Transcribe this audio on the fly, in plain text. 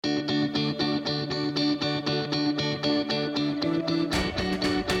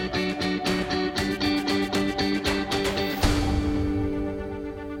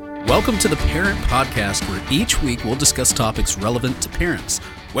Welcome to the Parent Podcast, where each week we'll discuss topics relevant to parents.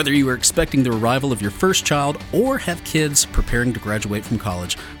 Whether you are expecting the arrival of your first child or have kids preparing to graduate from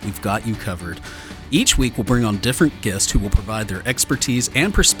college, we've got you covered. Each week we'll bring on different guests who will provide their expertise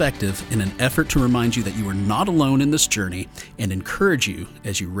and perspective in an effort to remind you that you are not alone in this journey and encourage you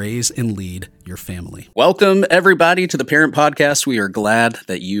as you raise and lead your family. Welcome, everybody, to the Parent Podcast. We are glad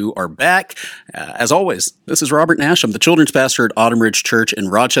that you are back. As always, this is Robert Nash. I'm the children's pastor at Autumn Ridge Church in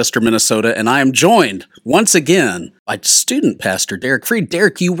Rochester, Minnesota, and I am joined once again by student pastor Derek Freed.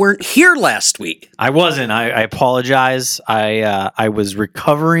 Derek, you weren't here last week. I wasn't. I apologize. I was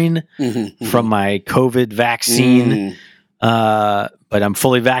recovering from my COVID vaccine, but I'm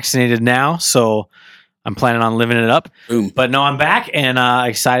fully vaccinated now, so I'm planning on living it up. Boom. But no, I'm back and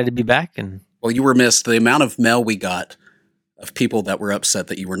excited to be back. And well, you were missed. The amount of mail we got of people that were upset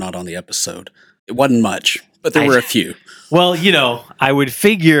that you were not on the episode, it wasn't much, but there were a few. Well, you know, I would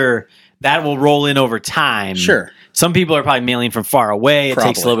figure that will roll in over time. Sure. Some people are probably mailing from far away. It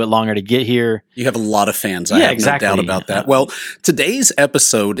takes a little bit longer to get here. You have a lot of fans. I have no doubt about that. Well, today's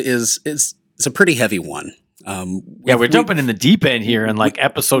episode is a pretty heavy one. We're jumping in the deep end here in like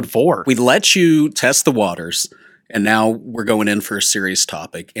episode 4. We let you test the waters, and now we're going in for a serious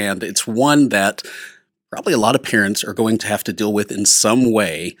topic. And it's one that probably a lot of parents are going to have to deal with in some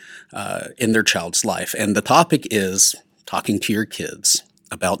way in their child's life. And the topic is talking to your kids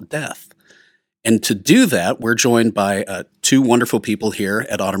about death. And to do that, we're joined by two wonderful people here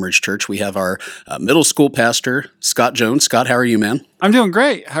at Autumn Ridge Church. We have our middle school pastor, Scott Jones. Scott, how are you, man? I'm doing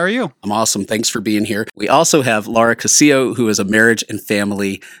great. How are you? I'm awesome. Thanks for being here. We also have Laura Casillo, who is a marriage and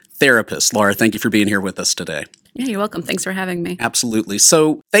family therapist. Laura, thank you for being here with us today. Yeah, you're welcome. Thanks for having me. Absolutely.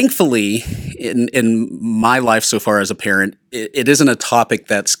 So thankfully, in my life so far as a parent, it isn't a topic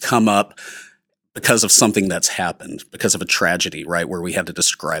that's come up because of something that's happened, because of a tragedy, right, where we had to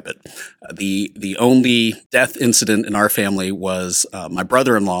describe it. The only death incident in our family was my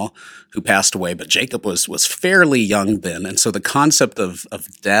brother-in-law who passed away, but Jacob was fairly young then. And so the concept of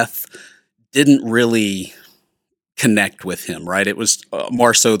death didn't really connect with him, right? It was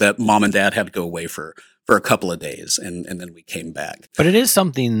more so that mom and dad had to go away for a couple of days, and then we came back. But it is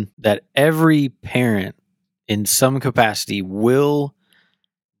something that every parent in some capacity will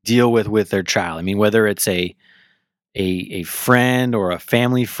deal with their child. I mean, whether it's a friend or a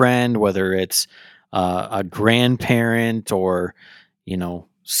family friend, whether it's a grandparent or, you know,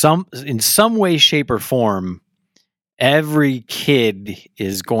 in some way, shape, or form, every kid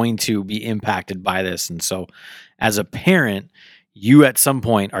is going to be impacted by this. And so as a parent, you at some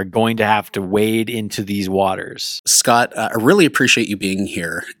point are going to have to wade into these waters. Scott, I really appreciate you being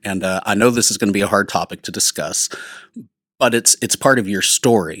here. And I know this is going to be a hard topic to discuss, but it's part of your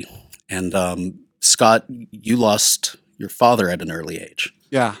story. And Scott, you lost your father at an early age.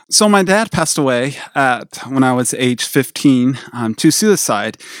 Yeah. So my dad passed away when I was age 15 to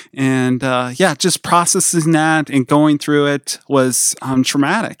suicide. And just processing that and going through it was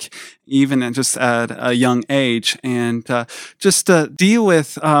traumatic, even just at a young age. And just to deal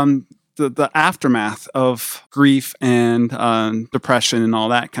with the aftermath of grief and depression and all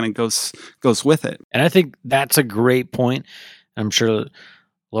that kind of goes with it. And I think that's a great point. I'm sure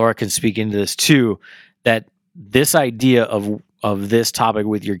Laura can speak into this too, that this idea of this topic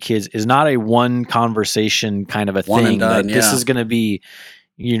with your kids is not a one conversation kind of a one thing. And done, like this is going to be,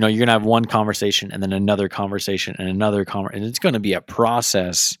 you know, you're going to have one conversation and then another conversation and another and it's going to be a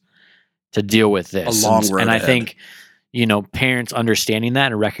process to deal with this. A long road and I ahead. think, you know, parents understanding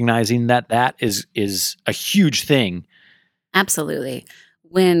that and recognizing that is a huge thing. Absolutely.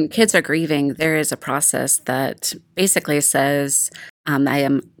 When kids are grieving, there is a process that basically says, I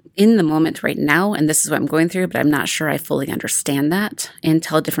am in the moment right now, and this is what I'm going through, but I'm not sure I fully understand that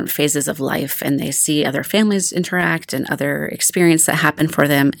until different phases of life, and they see other families interact and other experiences that happen for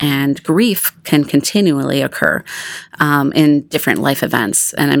them, and grief can continually occur in different life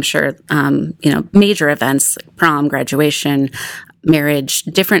events. And I'm sure, major events, like prom, graduation, marriage,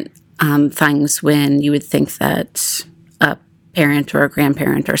 different things when you would think that a parent or a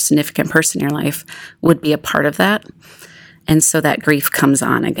grandparent or a significant person in your life would be a part of that. And so that grief comes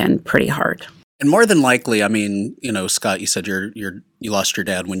on again pretty hard. And more than likely, I mean, you know, Scott, you said you lost your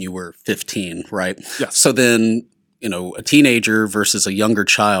dad when you were 15, right? Yes. So then, you know, a teenager versus a younger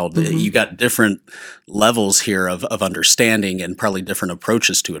child, you got different levels here of understanding and probably different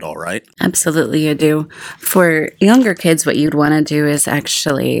approaches to it all, right? Absolutely, you do. For younger kids, what you'd want to do is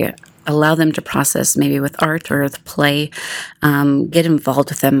actually allow them to process maybe with art or with play, get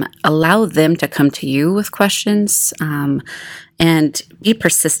involved with them, allow them to come to you with questions, and be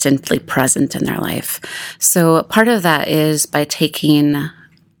persistently present in their life. So part of that is by taking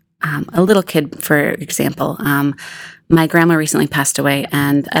a little kid, for example. My grandma recently passed away,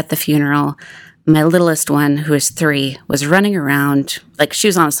 and at the funeral, my littlest one, who is 3, was running around like she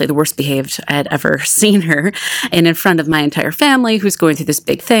was honestly the worst behaved I had ever seen her, and in front of my entire family who's going through this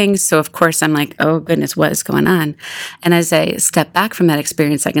big thing. So of course I'm like, oh goodness, what is going on? And as I step back from that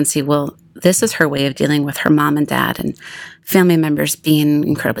experience, I can see, well, this is her way of dealing with her mom and dad and family members being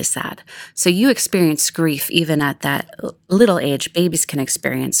incredibly sad. So you experience grief even at that little age. Babies can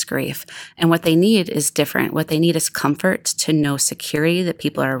experience grief. And what they need is different. What they need is comfort, to know security, that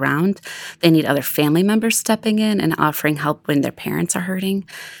people are around. They need other family members stepping in and offering help when their parents are hurting.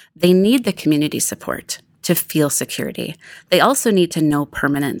 They need the community support to feel security. They also need to know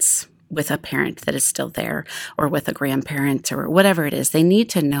permanence with a parent that is still there, or with a grandparent, or whatever it is. They need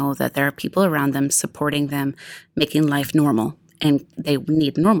to know that there are people around them supporting them, making life normal, and they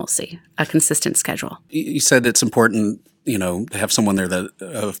need normalcy, a consistent schedule. You said it's important, to have someone there that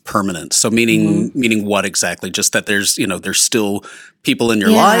of permanence. So meaning what exactly? Just that there's still people in your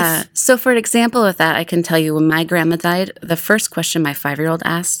life? So for an example of that, I can tell you when my grandma died, the first question my 5-year-old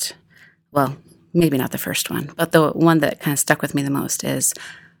asked, well, maybe not the first one, but the one that kind of stuck with me the most is,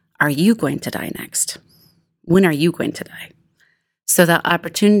 are you going to die next? When are you going to die? So the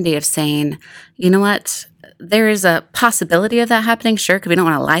opportunity of saying, you know what, there is a possibility of that happening, sure, because we don't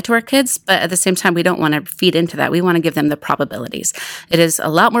want to lie to our kids, but at the same time, we don't want to feed into that. We want to give them the probabilities. It is a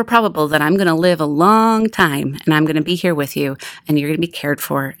lot more probable that I'm going to live a long time and I'm going to be here with you and you're going to be cared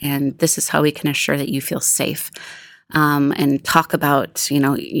for. And this is how we can assure that you feel safe. And talk about, you're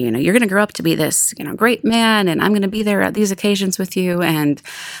going to grow up to be this, great man, and I'm going to be there at these occasions with you, and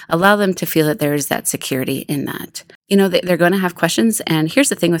allow them to feel that there's that security in that. They're going to have questions. And here's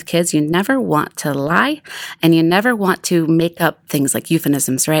the thing with kids, you never want to lie, and you never want to make up things like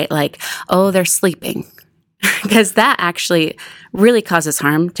euphemisms, right? Like, oh, they're sleeping. Because that actually really causes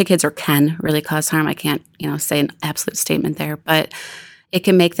harm to kids, or can really cause harm. I can't, say an absolute statement there, but it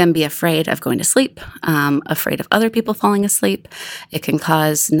can make them be afraid of going to sleep, afraid of other people falling asleep. It can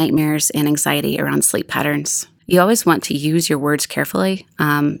cause nightmares and anxiety around sleep patterns. You always want to use your words carefully.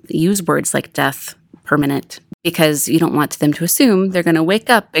 Use words like death, permanent, because you don't want them to assume they're going to wake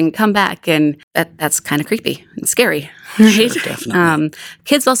up and come back, and that's kind of creepy and scary, right? Sure, definitely.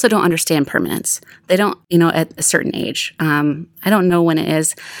 Kids also don't understand permanence. They don't, at a certain age. I don't know when it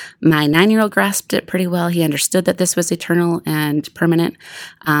is. My 9-year-old grasped it pretty well. He understood that this was eternal and permanent.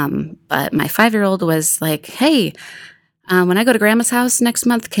 But my 5-year-old was like, hey, when I go to grandma's house next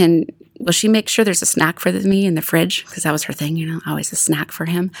month, will she make sure there's a snack for me in the fridge? Because that was her thing, always a snack for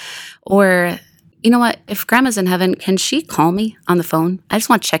him. Or, you know what? If grandma's in heaven, can she call me on the phone? I just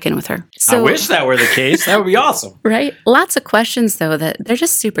want to check in with her. I wish that were the case. That would be awesome. Right? Lots of questions, though, that they're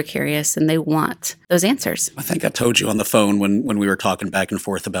just super curious and they want those answers. I think I told you on the phone when we were talking back and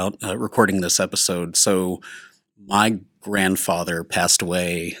forth about recording this episode. So my grandfather passed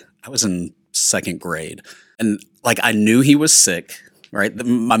away. I was in 2nd grade. And I knew he was sick, right?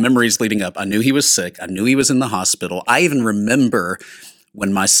 My memories leading up, I knew he was sick. I knew he was in the hospital. I even remember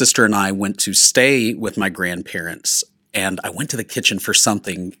when my sister and I went to stay with my grandparents, and I went to the kitchen for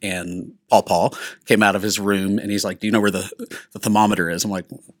something, and Paul came out of his room, and he's like, do you know where the thermometer is? I'm like,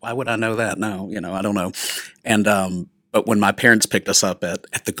 why would I know that? No, I don't know. And but when my parents picked us up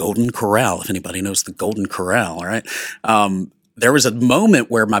at the Golden Corral, if anybody knows the Golden Corral, right? There was a moment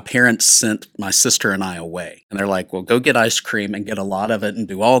where my parents sent my sister and I away, and they're like, well, go get ice cream and get a lot of it and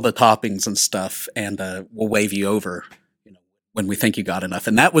do all the toppings and stuff, and we'll wave you over when we think you got enough.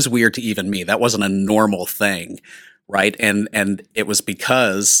 And that was weird to even me. That wasn't a normal thing, right? And it was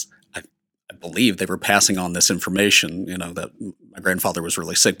because I believe they were passing on this information, that my grandfather was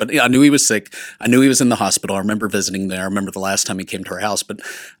really sick. But I knew he was sick. I knew he was in the hospital. I remember visiting there. I remember the last time he came to our house. But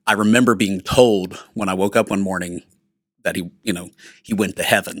I remember being told when I woke up one morning that he went to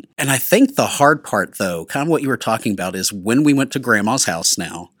heaven. And I think the hard part, though, kind of what you were talking about, is when we went to grandma's house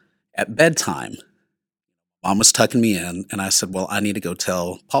now at bedtime, Mom was tucking me in, and I said, well, I need to go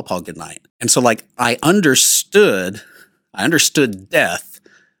tell Paul goodnight. And so I understood death,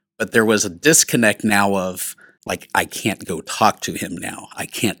 but there was a disconnect now of I can't go talk to him now. I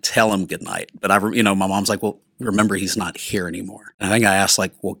can't tell him goodnight. But my mom's like, well, remember, he's not here anymore. And I think I asked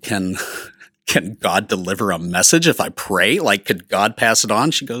well, can God deliver a message if I pray? Could God pass it on?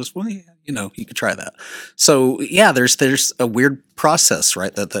 She goes, well, yeah, you could try that. So yeah, there's a weird process,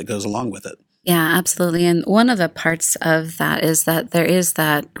 right, that goes along with it. Yeah, absolutely. And one of the parts of that is that there is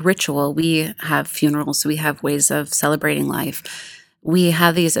that ritual. We have funerals. We have ways of celebrating life we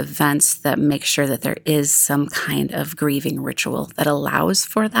have these events that make sure that there is some kind of grieving ritual that allows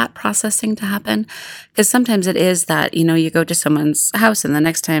for that processing to happen. Because sometimes it is that, you go to someone's house and the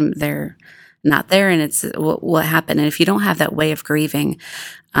next time they're not there and it's what happened. And if you don't have that way of grieving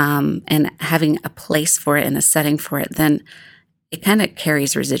and having a place for it and a setting for it, then it kind of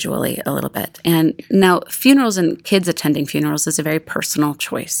carries residually a little bit. And now funerals and kids attending funerals is a very personal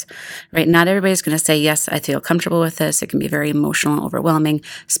choice, right? Not everybody's going to say, yes, I feel comfortable with this. It can be very emotional and overwhelming,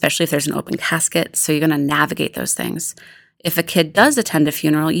 especially if there's an open casket. So you're going to navigate those things. If a kid does attend a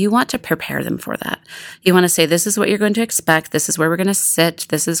funeral, you want to prepare them for that. You want to say, this is what you're going to expect. This is where we're going to sit.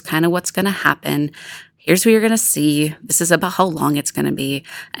 This is kind of what's going to happen. Here's what you're going to see. This is about how long it's going to be.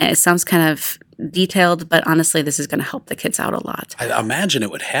 It sounds kind of detailed, but honestly, this is going to help the kids out a lot. I imagine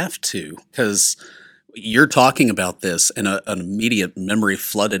it would have to, because you're talking about this and an immediate memory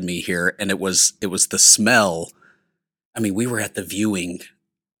flooded me here. And it was the smell. I mean, we were at the viewing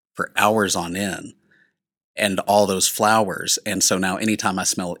for hours on end and all those flowers. And so now anytime I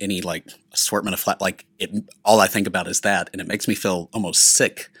smell any like assortment of flowers, all I think about is that. And it makes me feel almost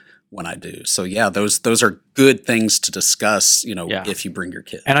sick when I do. So yeah, those are good things to discuss, if you bring your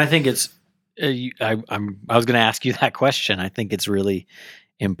kid. And I think it's, I was going to ask you that question. I think it's really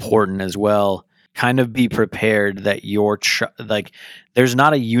important as well. Kind of be prepared that there's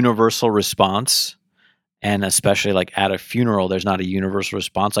not a universal response, and especially like at a funeral, there's not a universal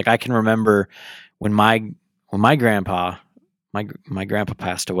response. Like I can remember when my grandpa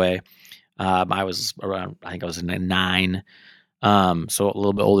passed away. I was around, I think I was in 9, so a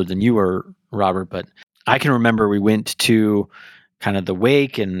little bit older than you were, Robert. But I can remember we went to kind of the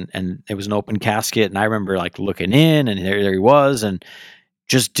wake and it was an open casket, and I remember like looking in and there he was, and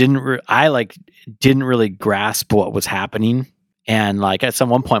just didn't really grasp what was happening. And like at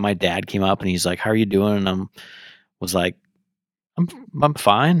one point my dad came up and he's like, how are you doing? And I was like, I'm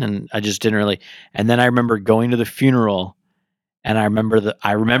fine. And I just didn't really, and then I remember going to the funeral, and I remember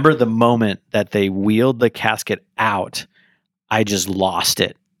the moment that they wheeled the casket out, I just lost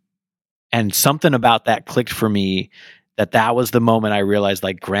it. And something about that clicked for me, that was the moment I realized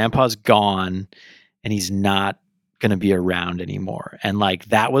like grandpa's gone and he's not going to be around anymore. And like,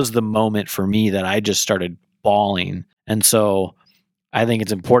 that was the moment for me that I just started bawling. And so I think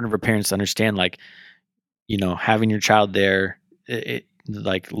it's important for parents to understand, like, having your child there,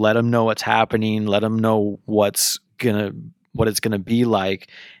 like, let them know what's happening, let them know what it's going to be like,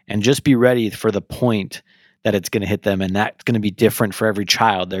 and just be ready for the point that it's going to hit them. And that's going to be different for every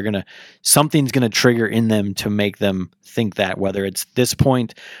child. Something's going to trigger in them to make them think that, whether it's this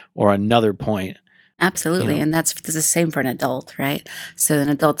point or another point. Absolutely. And that's the same for an adult, right? So an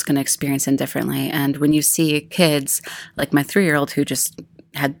adult's going to experience it differently. And when you see kids like my 3-year-old who just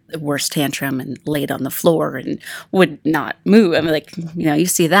had the worst tantrum and laid on the floor and would not move. I mean, like, you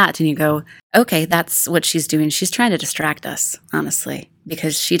see that and you go, okay, that's what she's doing. She's trying to distract us, honestly,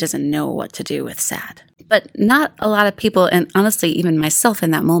 because she doesn't know what to do with sad. But not a lot of people, and honestly, even myself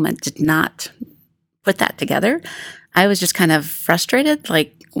in that moment, did not put that together. I was just kind of frustrated,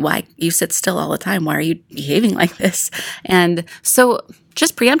 like, why you sit still all the time? Why are you behaving like this? And so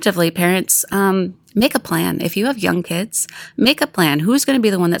just preemptively, parents, make a plan. If you have young kids, make a plan. Who's going to be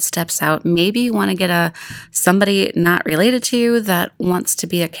the one that steps out? Maybe you want to get somebody not related to you that wants to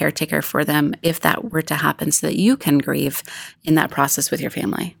be a caretaker for them if that were to happen, so that you can grieve in that process with your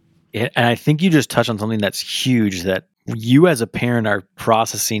family. And I think you just touched on something that's huge, that you as a parent are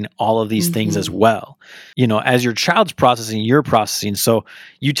processing all of these things as well. As your child's processing, you're processing. So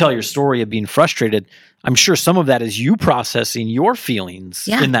you tell your story of being frustrated. I'm sure some of that is you processing your feelings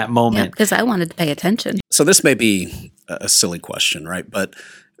in that moment. Because I wanted to pay attention. So this may be a silly question, right? But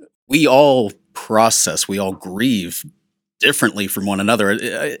we all grieve differently from one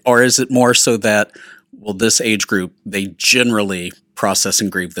another. Or is it more so that, this age group, they generally process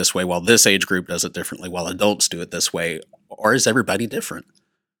and grieve this way, while this age group does it differently, while adults do it this way? Or is everybody different?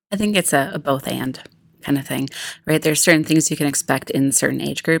 I think it's a both and kind of thing, right? There's certain things you can expect in certain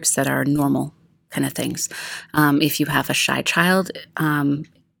age groups that are normal kind of things. If you have a shy child,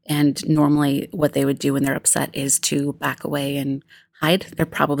 and normally what they would do when they're upset is to back away and hide, they're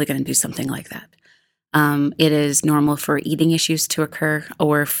probably going to do something like that. It is normal for eating issues to occur,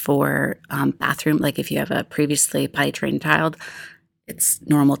 or for bathroom, like if you have a previously potty-trained child, it's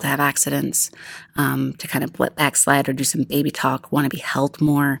normal to have accidents, to kind of backslide or do some baby talk, want to be held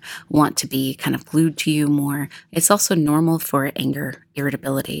more, want to be kind of glued to you more. It's also normal for anger,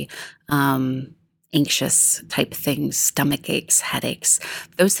 irritability, anxious type things, stomach aches, headaches.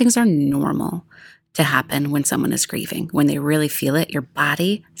 Those things are normal to happen when someone is grieving. When they really feel it, your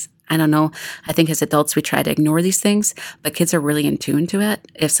body I don't know. I think as adults, we try to ignore these things, but kids are really in tune to it.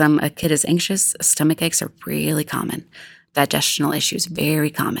 If a kid is anxious, stomach aches are really common. Digestional issues, very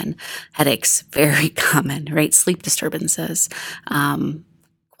common. Headaches, very common, right? Sleep disturbances,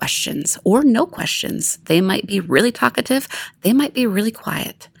 questions or no questions. They might be really talkative. They might be really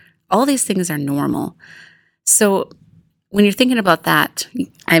quiet. All these things are normal. So when you're thinking about that,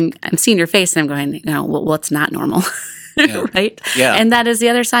 I'm seeing your face and I'm going, well, what's not normal? Yeah. Right? Yeah. And that is the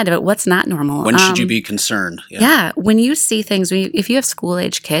other side of it. What's not normal? When should you be concerned? Yeah. When you see things, if you have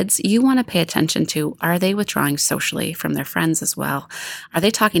school-age kids, you want to pay attention to, are they withdrawing socially from their friends as well? Are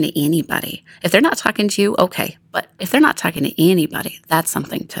they talking to anybody? If they're not talking to you, okay. But if they're not talking to anybody, that's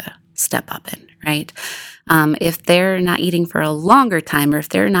something to step up in, right? If they're not eating for a longer time, or if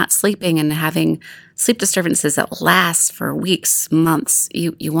they're not sleeping and having sleep disturbances that last for weeks, months,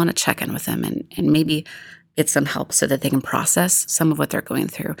 you want to check in with them and maybe get some help so that they can process some of what they're going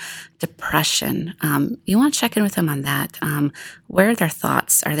through. Depression, you want to check in with them on that. Where are their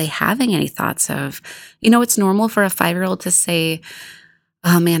thoughts? Are they having any thoughts of, it's normal for a 5-year-old to say,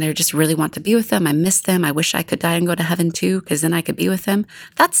 oh man, I just really want to be with them. I miss them. I wish I could die and go to heaven too, because then I could be with them.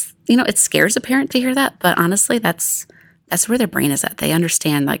 That's, it scares a parent to hear that, but honestly, that's where their brain is at. They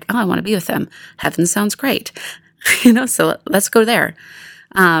understand like, oh, I want to be with them. Heaven sounds great. So let's go there.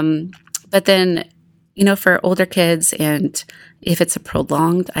 But then, for older kids, and if it's a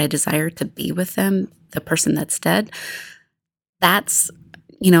prolonged, I desire to be with them, the person that's dead, that's,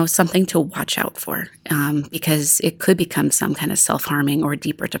 something to watch out for, because it could become some kind of self-harming or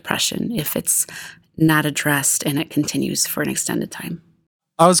deeper depression if it's not addressed and it continues for an extended time.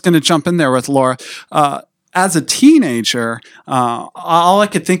 I was going to jump in there with Laura. As a teenager, all I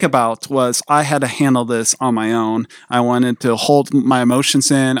could think about was I had to handle this on my own. I wanted to hold my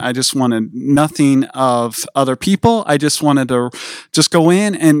emotions in. I just wanted nothing of other people. I just wanted to just go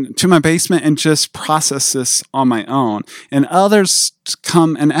in and to my basement and just process this on my own. And others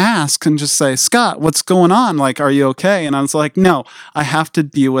come and ask and just say, Scott, what's going on? Like, are you okay? And I was like, no, I have to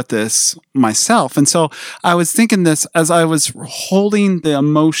deal with this myself. And so I was thinking this as I was holding the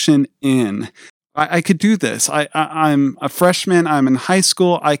emotion in. I could do this. I'm a freshman. I'm in high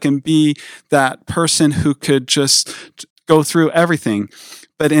school. I can be that person who could just go through everything.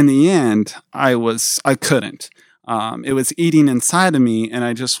 But in the end, I couldn't. It was eating inside of me, and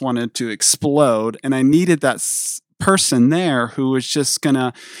I just wanted to explode. And I needed that person there who was just going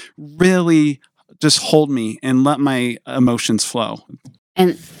to really just hold me and let my emotions flow.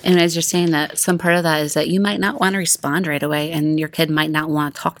 And as you're saying that, some part of that is that you might not want to respond right away, and your kid might not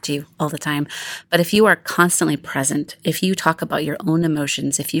want to talk to you all the time. But if you are constantly present, if you talk about your own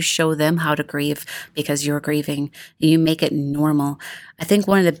emotions, if you show them how to grieve because you're grieving, you make it normal. I think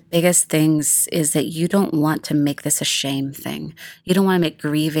one of the biggest things is that you don't want to make this a shame thing. You don't want to make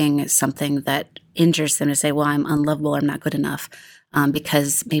grieving something that injures them to say, well, I'm unlovable, I'm not good enough,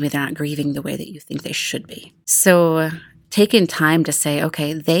 because maybe they're not grieving the way that you think they should be. So taking time to say,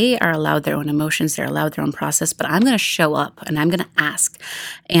 okay, they are allowed their own emotions, they're allowed their own process, but I'm going to show up and I'm going to ask,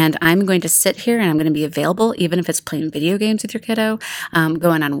 and I'm going to sit here and I'm going to be available, even if it's playing video games with your kiddo,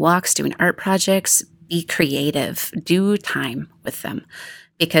 going on walks, doing art projects. Be creative, do time with them,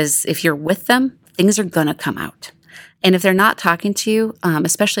 because if you're with them, things are going to come out. And if they're not talking to you,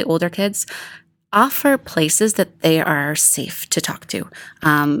 especially older kids, offer places that they are safe to talk to.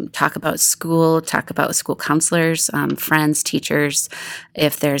 Talk about school counselors, friends, teachers.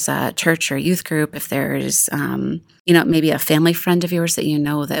 If there's a church or youth group, if there's, maybe a family friend of yours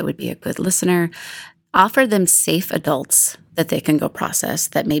that that would be a good listener, offer them safe adults that they can go process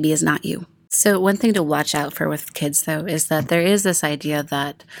that maybe is not you. So one thing to watch out for with kids, though, is that there is this idea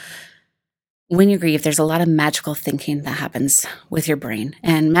that when you grieve, there's a lot of magical thinking that happens with your brain.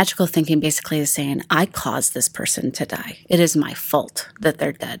 And magical thinking basically is saying, I caused this person to die. It is my fault that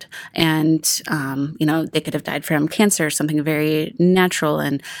they're dead. And, they could have died from cancer, something very natural,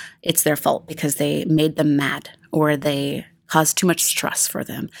 and it's their fault because they made them mad or they caused too much stress for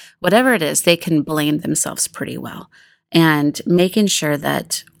them. Whatever it is, they can blame themselves pretty well. And making sure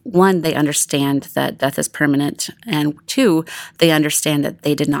that, one, they understand that death is permanent, and two, they understand that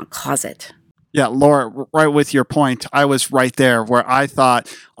they did not cause it. Yeah, Laura, right with your point, I was right there where I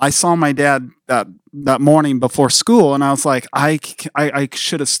thought I saw my dad that morning before school, and I was like, I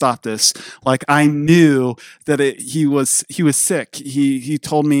should have stopped this. Like, I knew that he was sick. He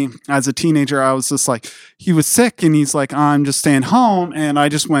told me as a teenager, I was just like, he was sick, and he's like, I'm just staying home, and I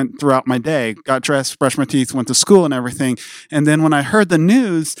just went throughout my day, got dressed, brushed my teeth, went to school and everything. And then when I heard the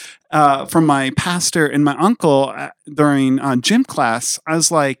news from my pastor and my uncle during gym class, I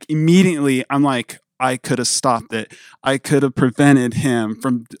was like, immediately, I'm like, I could have stopped it. I could have prevented him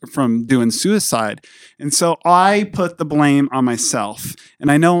from doing suicide. And so I put the blame on myself.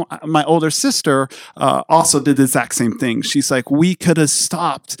 And I know my older sister also did the exact same thing. She's like, we could have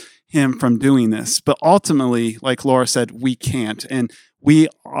stopped him from doing this, but ultimately, like Laura said, we can't, and we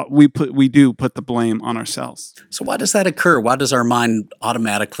do put the blame on ourselves. So why does that occur? Why does our mind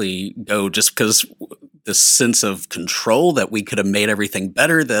automatically go just because this sense of control that we could have made everything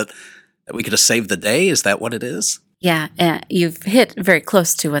better, that we could have saved the day? Is that what it is? Yeah, you've hit very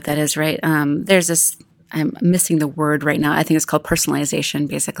close to what that is, right? There's this, I'm missing the word right now. I think it's called personalization,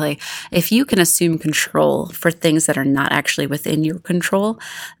 basically. If you can assume control for things that are not actually within your control,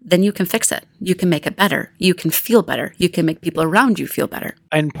 then you can fix it. You can make it better. You can feel better. You can make people around you feel better.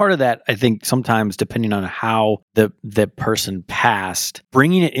 And part of that, I think sometimes depending on how the person passed,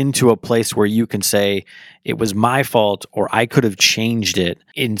 bringing it into a place where you can say, it was my fault or I could have changed it.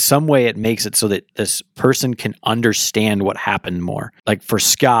 In some way, it makes it so that this person can understand what happened more. Like for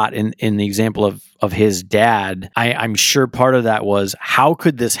Scott, in the example of his dad, I'm sure part of that was, how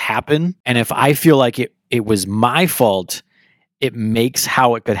could this happen? And if I feel like it was my fault, it makes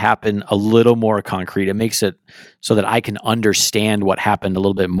how it could happen a little more concrete. It makes it so that I can understand what happened a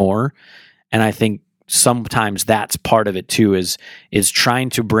little bit more. And I think sometimes that's part of it too, is trying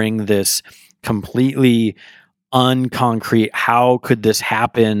to bring this completely unconcrete, how could this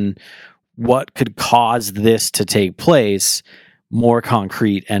happen? What could cause this to take place? More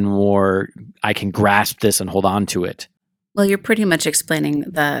concrete and more, I can grasp this and hold on to it. Well, you're pretty much explaining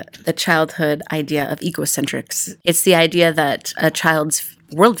the childhood idea of egocentrics. It's the idea that a child's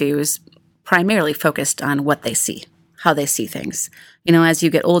worldview is primarily focused on what they see, how they see things. You know, as you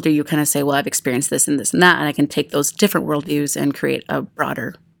get older, you kind of say, well, I've experienced this and this and that, and I can take those different worldviews and create a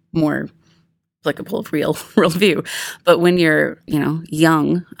broader, more applicable, real worldview. But when you're,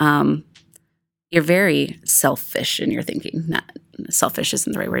 young, you're very selfish in your thinking. Not selfish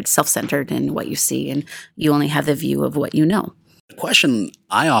isn't the right word. Self-centered in what you see, and you only have the view of what you know. The question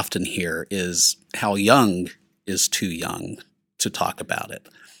I often hear is how young is too young to talk about it.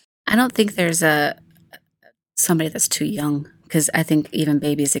 I don't think there's somebody that's too young, because I think even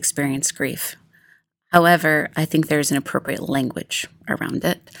babies experience grief. However, I think there's an appropriate language around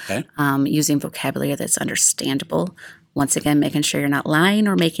it, okay. Using vocabulary that's understandable. Once again, making sure you're not lying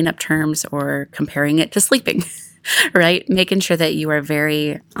or making up terms or comparing it to sleeping, right? Making sure that you are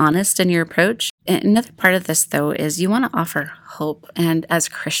very honest in your approach. And another part of this, though, is you want to offer hope. And as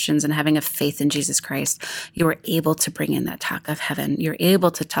Christians and having a faith in Jesus Christ, you are able to bring in that talk of heaven. You're able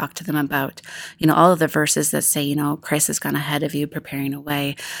to talk to them about, all of the verses that say, Christ has gone ahead of you, preparing a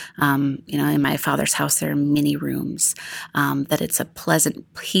way. In my Father's house, there are many rooms, that it's a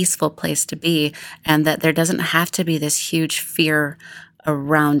pleasant, peaceful place to be, and that there doesn't have to be this huge fear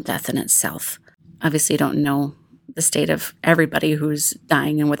around death in itself. Obviously, you don't know the state of everybody who's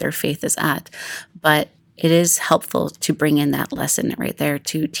dying and what their faith is at. But it is helpful to bring in that lesson right there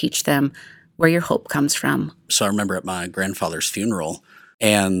to teach them where your hope comes from. So I remember at my grandfather's funeral,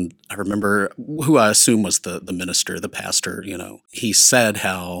 and I remember who I assume was the minister, the pastor, he said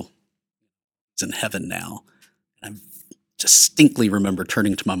how he's in heaven now. And I distinctly remember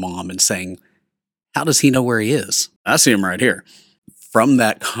turning to my mom and saying, how does he know where he is? I see him right here. From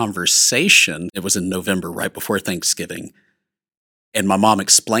that conversation, it was in November, right before Thanksgiving, and my mom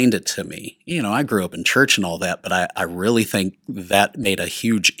explained it to me. I grew up in church and all that, but I really think that made a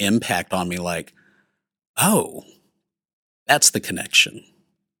huge impact on me, like, oh, that's the connection.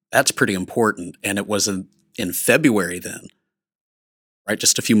 That's pretty important. And it was in February then, right,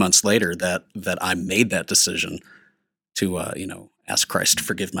 just a few months later, that I made that decision to, ask Christ to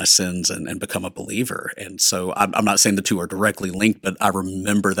forgive my sins and become a believer. And so I'm not saying the two are directly linked, but I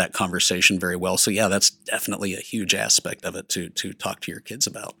remember that conversation very well. So yeah, that's definitely a huge aspect of it to talk to your kids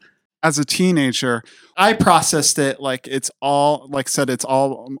about. As a teenager, I processed it like it's all, like I said, it's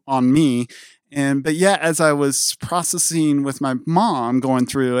all on me. But yeah, as I was processing with my mom going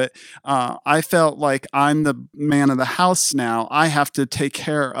through it, I felt like I'm the man of the house now. I have to take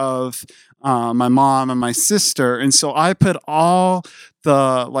care of my mom and my sister. And so I put all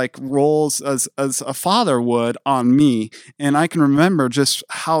the roles as a father would on me. And I can remember just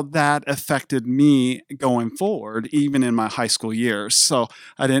how that affected me going forward, even in my high school years. So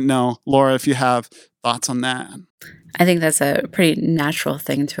I didn't know, Laura, if you have thoughts on that. I think that's a pretty natural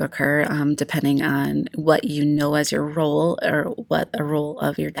thing to occur, depending on what you know as your role or what a role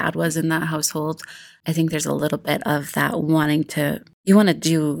of your dad was in that household. I think there's a little bit of that you want to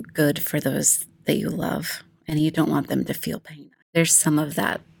do good for those that you love, and you don't want them to feel pain. There's some of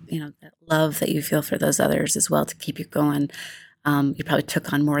that, that love that you feel for those others as well to keep you going. You probably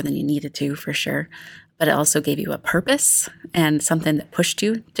took on more than you needed to, for sure. But it also gave you a purpose and something that pushed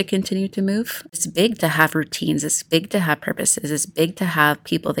you to continue to move. It's big to have routines. It's big to have purposes. It's big to have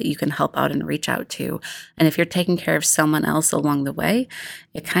people that you can help out and reach out to. And if you're taking care of someone else along the way,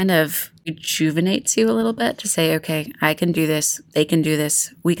 it kind of rejuvenates you a little bit to say, okay, I can do this. They can do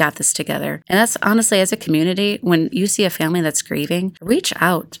this. We got this together. And that's honestly, as a community, when you see a family that's grieving, reach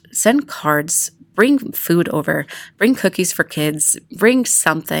out, send cards, bring food over, bring cookies for kids, bring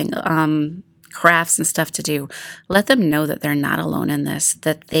something, crafts and stuff to do. Let them know that they're not alone in this,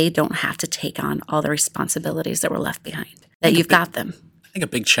 that they don't have to take on all the responsibilities that were left behind, that you've got them. I think a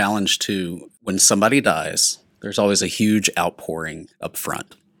big challenge too, when somebody dies, there's always a huge outpouring up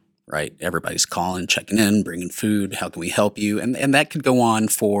front, right? Everybody's calling, checking in, bringing food. How can we help you? And that could go on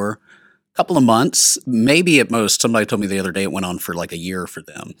for a couple of months, maybe at most. Somebody told me the other day it went on for like a year for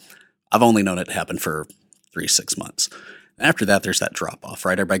them. I've only known it happen for 3-6 months. After that, there's that drop off,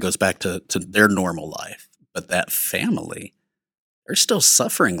 right? Everybody goes back to their normal life. But that family, they're still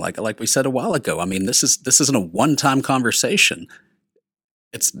suffering, like we said a while ago. I mean, this isn't a one-time conversation.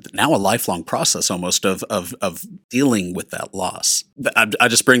 It's now a lifelong process almost of dealing with that loss. I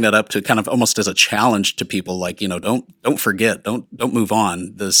just bring that up to kind of almost as a challenge to people, like, don't forget, don't move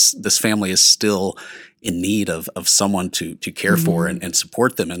on. This family is still in need of someone to care for and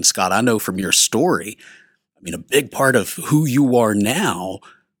support them. And Scott, I know from your story, I mean, a big part of who you are now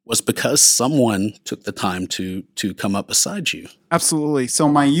was because someone took the time to come up beside you. Absolutely. So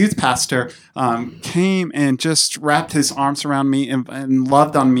my youth pastor came and just wrapped his arms around me and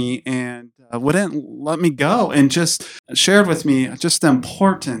loved on me and wouldn't let me go, and just shared with me just the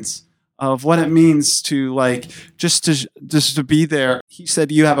importance of what it means to just to be there. He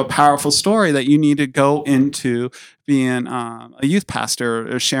said, you have a powerful story that you need to go into being a youth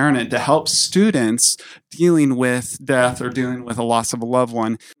pastor, or sharing it to help students dealing with death or dealing with a loss of a loved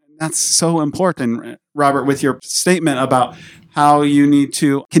one. That's so important, Robert, with your statement about how you need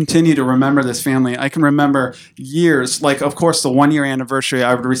to continue to remember this family. I can remember years, like, of course, the 1-year anniversary,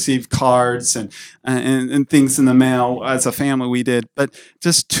 I would receive cards and things in the mail. As a family, we did. But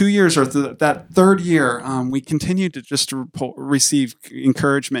just 2 years, or that third year, we continued to just receive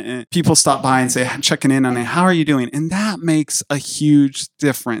encouragement. And people stop by and say, checking in on it, how are you doing? And that makes a huge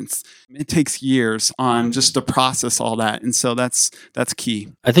difference. It takes years on just to process all that. And so that's key.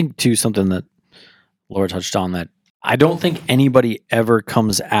 I think, too, something that Laura touched on, that I don't think anybody ever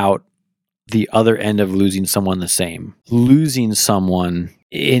comes out the other end of losing someone the same. Losing someone,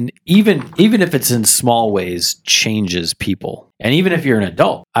 even if it's in small ways, changes people. And even if you're an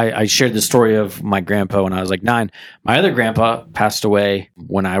adult, I shared the story of my grandpa when I was like 9. My other grandpa passed away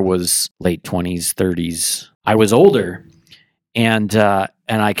when I was late 20s, 30s. I was older, and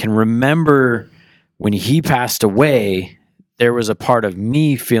I can remember when he passed away, there was a part of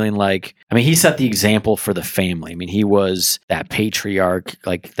me feeling like, he set the example for the family. He was that patriarch.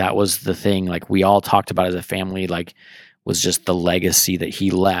 Like, that was the thing, like, we all talked about as a family, like, was just the legacy that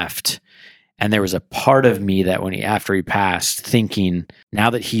he left. And there was a part of me that after he passed, thinking, now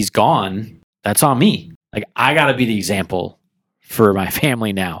that he's gone, that's on me. Like, I got to be the example for my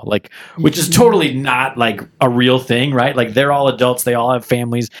family now, like, which is totally not like a real thing, right? Like, they're all adults, they all have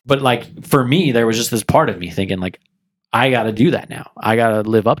families. But like, for me, there was just this part of me thinking, like, I got to do that now. I got to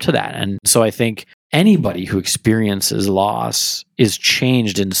live up to that. And so I think anybody who experiences loss is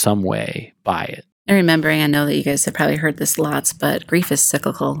changed in some way by it. And remembering, I know that you guys have probably heard this lots, but grief is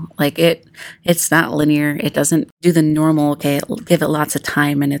cyclical. Like, it's not linear. It doesn't do the normal, okay, give it lots of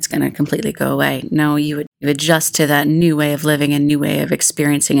time and it's going to completely go away. No, you adjust to that new way of living and new way of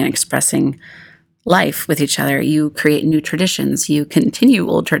experiencing and expressing life with each other. You create new traditions. You continue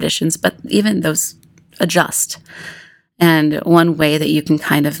old traditions, but even those adjust. And one way that you can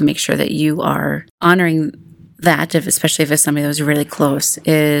kind of make sure that you are honoring that, especially if it's somebody that was really close,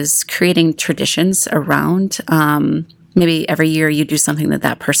 is creating traditions around. Maybe every year you do something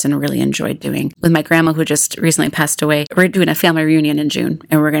that person really enjoyed doing. With my grandma, who just recently passed away, we're doing a family reunion in June,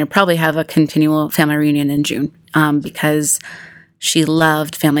 and we're going to probably have a continual family reunion in June because she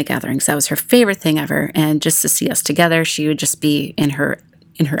loved family gatherings. That was her favorite thing ever. And just to see us together, she would just be in her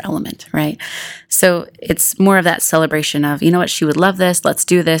element, right? So it's more of that celebration of, you know what, she would love this. Let's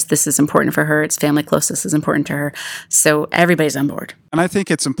do this. This is important for her. It's family closest is important to her. So everybody's on board. And I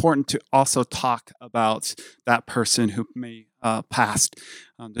think it's important to also talk about that person who may passed,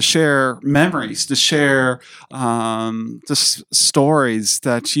 to share memories, to share just stories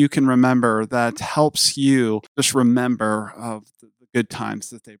that you can remember that helps you just remember of the good times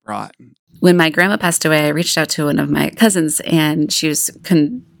that they brought. When my grandma passed away, I reached out to one of my cousins, and she was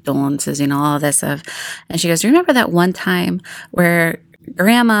condolences, all this stuff. And she goes, remember that one time where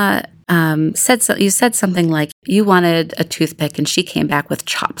Grandma you said something like you wanted a toothpick and she came back with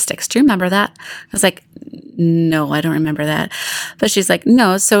chopsticks. Do you remember that? I was like, no, I don't remember that. But she's like,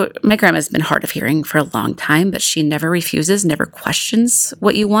 no. So my grandma's been hard of hearing for a long time, but she never refuses, never questions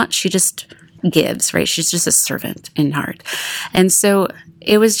what you want. She just gives, right? She's just a servant in heart. And so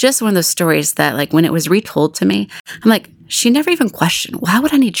it was just one of those stories that, like, when it was retold to me, I'm like, she never even questioned, why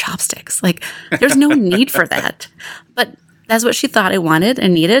would I need chopsticks? Like, there's no need for that. But that's what she thought I wanted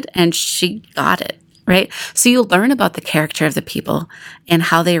and needed, and she got it, right? So you'll learn about the character of the people and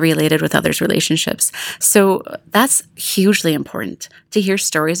how they related with others' relationships. So that's hugely important to hear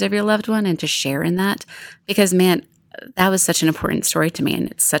stories of your loved one and to share in that, because, man, that was such an important story to me, and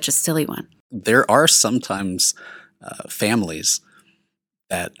it's such a silly one. There are sometimes families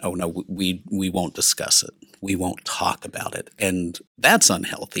that, oh no, we won't discuss it. We won't talk about it. And that's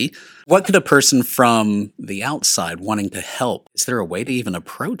unhealthy. What could a person from the outside wanting to help, is there a way to even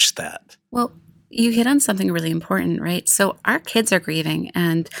approach that? Well, you hit on something really important, right? So our kids are grieving,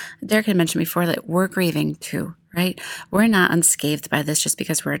 and Derek had mentioned before that we're grieving too, right? We're not unscathed by this just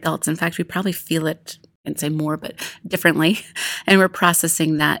because we're adults. In fact, we probably feel it, and say more, but differently. And we're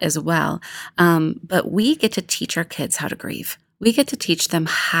processing that as well. But we get to teach our kids how to grieve. We get to teach them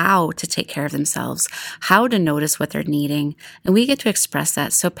how to take care of themselves, how to notice what they're needing, and we get to express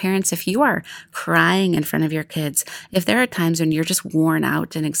that. So parents, if you are crying in front of your kids, if there are times when you're just worn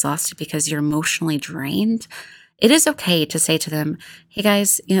out and exhausted because you're emotionally drained, it is okay to say to them, hey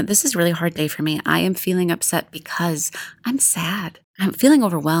guys, this is a really hard day for me. I am feeling upset because I'm sad. I'm feeling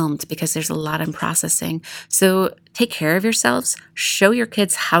overwhelmed because there's a lot I'm processing. So take care of yourselves. Show your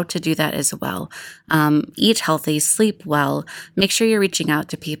kids how to do that as well. Eat healthy, sleep well. Make sure you're reaching out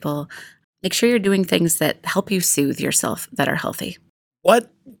to people. Make sure you're doing things that help you soothe yourself that are healthy.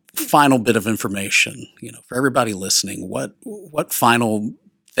 What final bit of information, for everybody listening, what final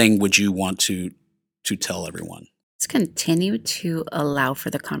thing would you want to tell everyone? Let's continue to allow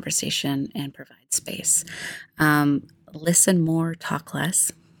for the conversation and provide space. Listen more, talk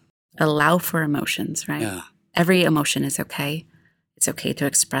less. Allow for emotions, right? Yeah. Every emotion is okay. It's okay to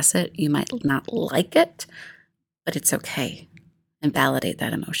express it. You might not like it, but it's okay. And validate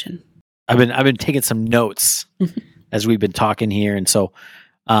that emotion. I've been taking some notes as we've been talking here, and so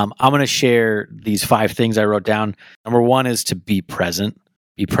I'm going to share these 5 things I wrote down. Number 1 is to be present.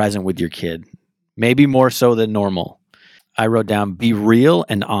 Be present with your kid, maybe more so than normal. I wrote down be real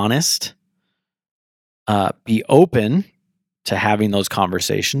and honest. Be open to having those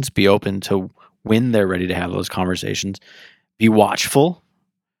conversations. Be open to when they're ready to have those conversations. Be watchful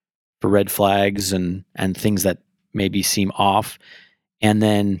for red flags and things that maybe seem off. And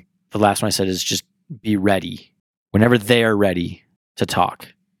then the last one I said is just be ready whenever they are ready to talk.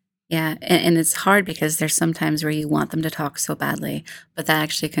 Yeah, and it's hard because there's some times where you want them to talk so badly, but that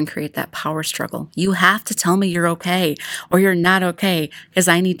actually can create that power struggle. You have to tell me you're okay or you're not okay because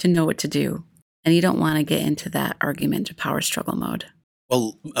I need to know what to do. And you don't want to get into that argument or power struggle mode.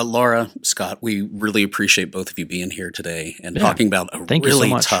 Well, Laura, Scott, we really appreciate both of you being here today and talking about a really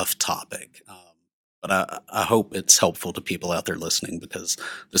tough topic. But I hope it's helpful to people out there listening, because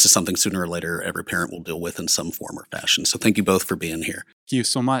this is something sooner or later every parent will deal with in some form or fashion. So thank you both for being here. Thank you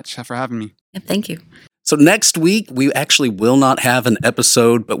so much for having me. Yeah, thank you. So next week, we actually will not have an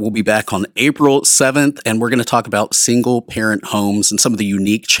episode, but we'll be back on April 7th, and we're going to talk about single-parent homes and some of the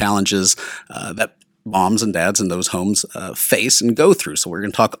unique challenges that moms and dads in those homes face and go through. So we're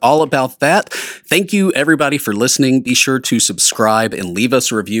going to talk all about that. Thank you, everybody, for listening. Be sure to subscribe and leave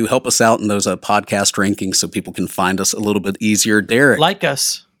us a review. Help us out in those podcast rankings so people can find us a little bit easier. Derek. Like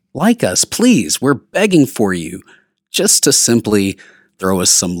us, please. We're begging for you just to simply throw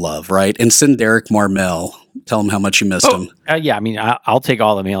us some love, right? And send Derek Marmel. Tell him how much you missed him. Yeah, I mean, I'll take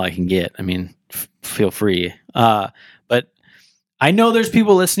all the mail I can get. I mean, feel free. But I know there's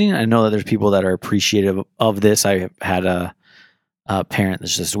people listening. I know that there's people that are appreciative of this. I had a parent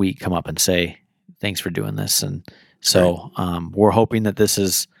this week come up and say, thanks for doing this. And so we're hoping that this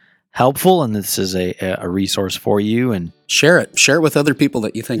is helpful and this is a resource for you. And share it with other people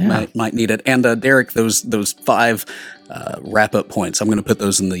that you think might need it. And Derek, those 5 wrap-up points, I'm going to put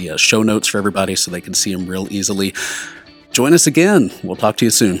those in the show notes for everybody so they can see them real easily. Join us again. We'll talk to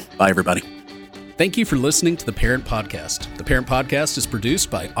you soon. Bye, everybody. Thank you for listening to The Parent Podcast. The Parent Podcast is produced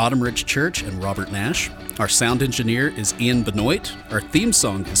by Autumn Ridge Church and Robert Nash. Our sound engineer is Ian Benoit. Our theme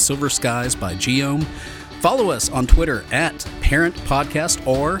song is Silver Skies by Geome. Follow us on Twitter at Parent Podcast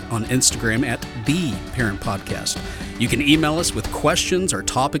or on Instagram at The Parent Podcast. You can email us with questions or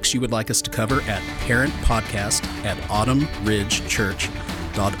topics you would like us to cover at parentpodcast@autumnridgechurch.com.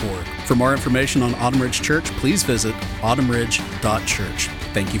 autumnridge.org. For more information on Autumn Ridge Church, please visit autumnridge.church.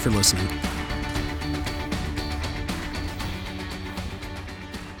 Thank you for listening.